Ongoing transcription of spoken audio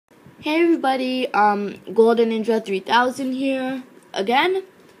Hey everybody, Golden Ninja 3000 here again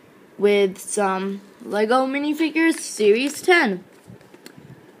with some Lego Minifigures Series 10.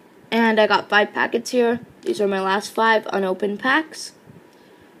 And I got 5 packets here. These are my last 5 unopened packs.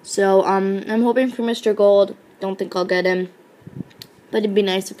 So, I'm hoping for Mr. Gold. Don't think I'll get him, but it'd be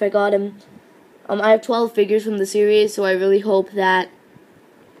nice if I got him. I have 12 figures from the series, so I really hope that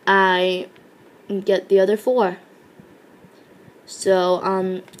I get the other 4.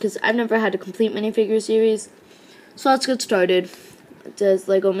 So, because I've never had a complete minifigure series. So let's get started. It says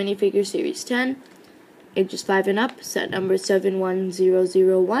Lego Minifigure Series 10, ages 5 and up, set number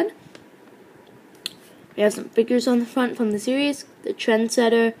 71001. We have some figures on the front from the series: the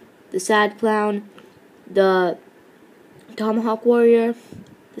Trendsetter, the Sad Clown, the Tomahawk Warrior,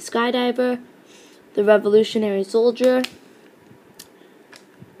 the Skydiver, the Revolutionary Soldier,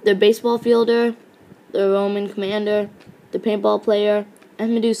 the Baseball Fielder, the Roman Commander, the Paintball Player,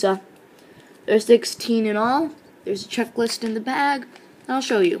 and Medusa. There's 16 in all. There's a checklist in the bag, and I'll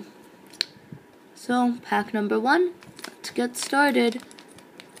show you. So, pack number 1. Let's get started.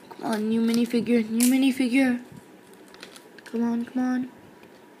 Come on, new minifigure, new minifigure. Come on, come on.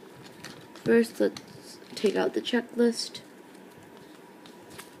 First, let's take out the checklist.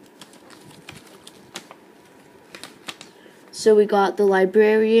 So we got the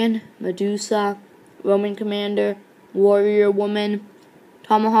Librarian, Medusa, Roman Commander, Warrior Woman,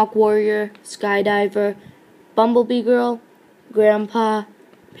 Tomahawk Warrior, Skydiver, Bumblebee Girl, Grandpa,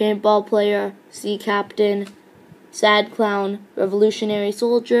 Paintball Player, Sea Captain, Sad Clown, Revolutionary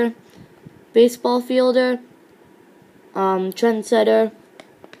Soldier, Baseball Fielder, Trendsetter,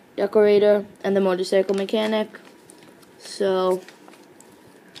 Decorator, and the Motorcycle Mechanic. So,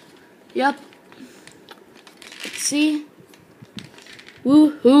 yep. Let's see.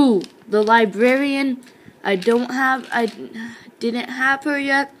 Woohoo! The Librarian. I didn't have her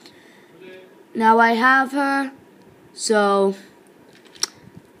yet. Now I have her. So,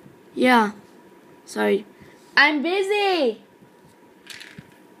 yeah. Sorry. I'm busy!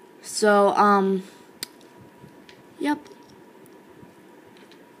 So, yep.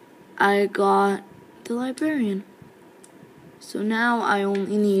 I got the Librarian. So now I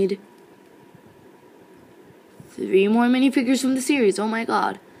only need 3 more minifigures from the series. Oh my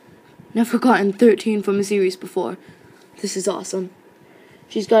god. Never gotten 13 from a series before. This is awesome.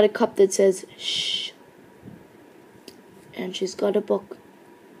 She's got a cup that says shh. And she's got a book.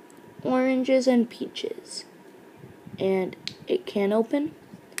 Oranges and peaches. And it can open.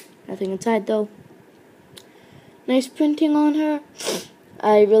 Nothing inside though. Nice printing on her.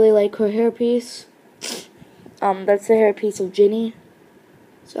 I really like her hairpiece. That's the hairpiece of Ginny.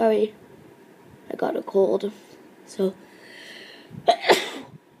 Sorry. I got a cold. So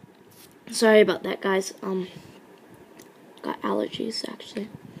sorry about that, guys. Got allergies, actually.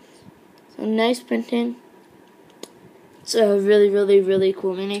 So, nice printing. It's a really, really, really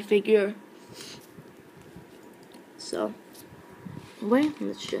cool minifigure. So, anyway,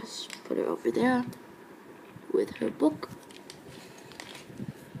 let's just put her over there with her book.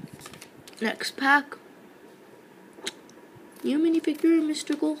 Next pack. New minifigure,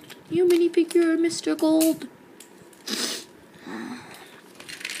 Mr. Gold. New minifigure, Mr. Gold.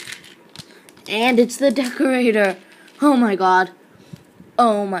 And it's the Decorator. Oh my god.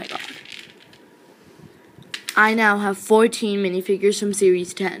 Oh my god. I now have 14 minifigures from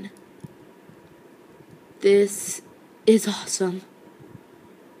Series 10. This is awesome.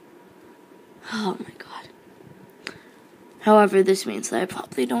 Oh my god. However, this means that I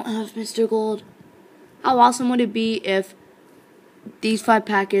probably don't have Mr. Gold. How awesome would it be if these 5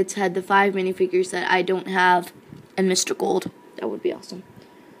 packets had the 5 minifigures that I don't have and Mr. Gold? That would be awesome.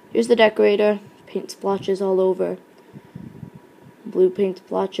 Here's the Decorator. Paint splotches all over. Blue paint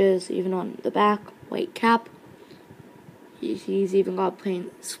splotches even on the back. White cap. He's even got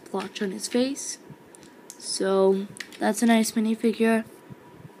paint splotch on his face. So that's a nice minifigure.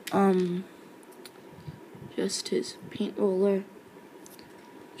 Just his paint roller.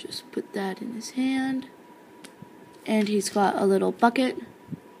 Just put that in his hand. And he's got a little bucket.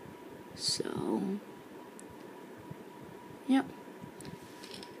 So, yep.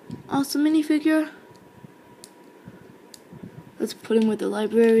 Awesome minifigure. Let's put him with the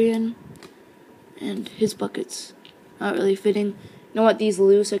Librarian. And his bucket's not really fitting. You know what? These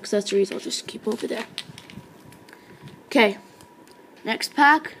loose accessories I'll just keep over there. Okay. Next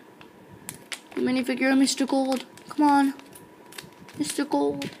pack. The minifigure of Mr. Gold. Come on. Mr.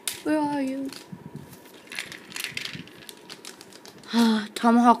 Gold. Where are you?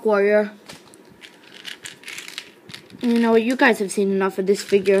 Tomahawk Warrior. You know, you guys have seen enough of this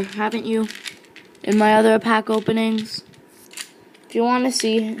figure, haven't you? In my other pack openings. If you want to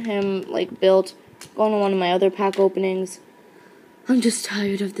see him, like, built, go on one of my other pack openings. I'm just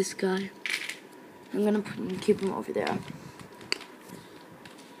tired of this guy. I'm going to keep him over there.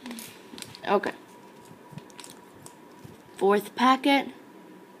 Okay. 4th packet.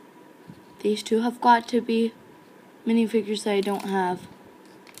 These two have got to be minifigures that I don't have.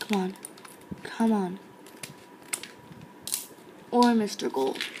 Come on. Come on. Or Mr.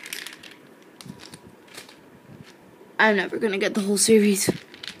 Gold. I'm never going to get the whole series.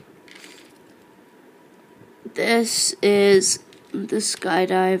 This is the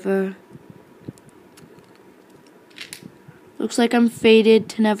skydiver. Looks like I'm fated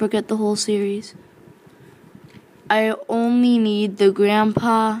to never get the whole series. I only need the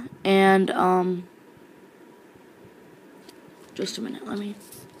grandpa and, just a minute, let me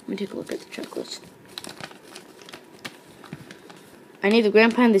take a look at the checklist. I need the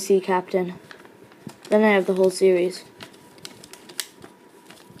grandpa and the sea captain. Then I have the whole series.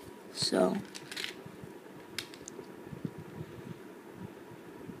 So.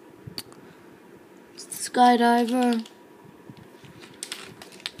 It's the skydiver.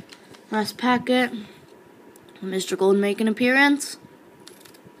 Last packet. Mr. Gold make an appearance.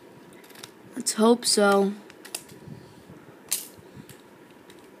 Let's hope so.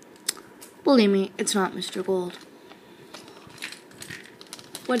 Believe me, it's not Mr. Gold.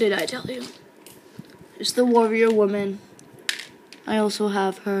 What did I tell you? It's the warrior woman. I also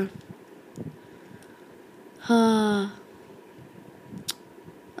have her. Oh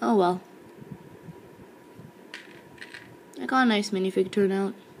well. I got a nice minifig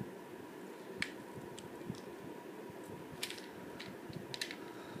turnout.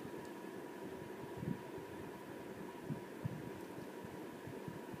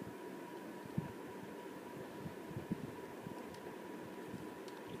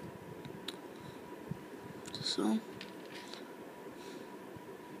 So,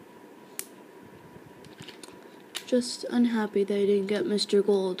 just unhappy that I didn't get Mr.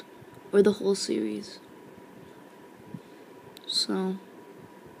 Gold or the whole series. So,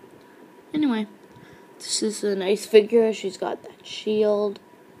 anyway, this is a nice figure. She's got that shield,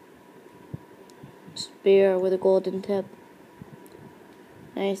 spear with a golden tip,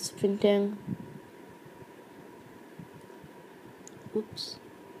 nice printing. Oops.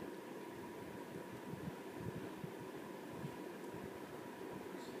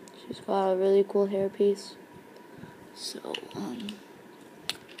 She's got a really cool hairpiece. So,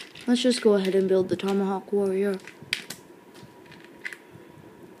 let's just go ahead and build the Tomahawk Warrior.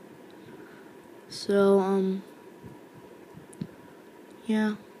 So,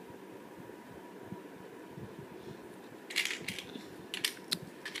 yeah.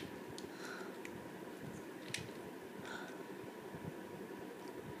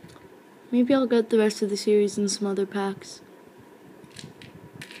 Maybe I'll get the rest of the series in some other packs.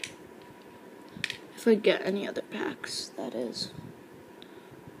 If I get any other packs, that is.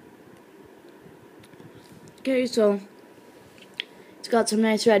 Okay, so it's got some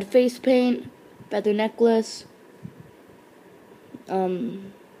nice red face paint, feather necklace,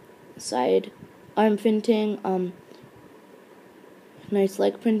 side arm printing, nice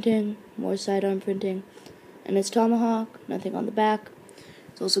leg printing, more side arm printing, and it's tomahawk, nothing on the back.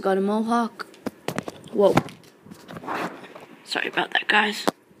 It's also got a mohawk. Whoa. Sorry about that, guys.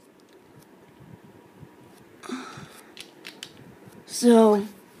 So,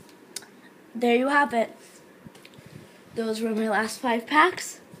 there you have it. Those were my last 5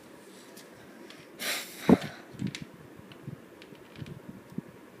 packs.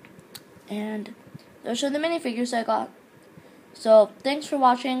 And those are the minifigures I got. So, thanks for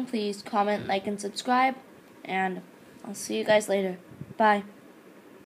watching. Please comment, like, and subscribe. And I'll see you guys later. Bye.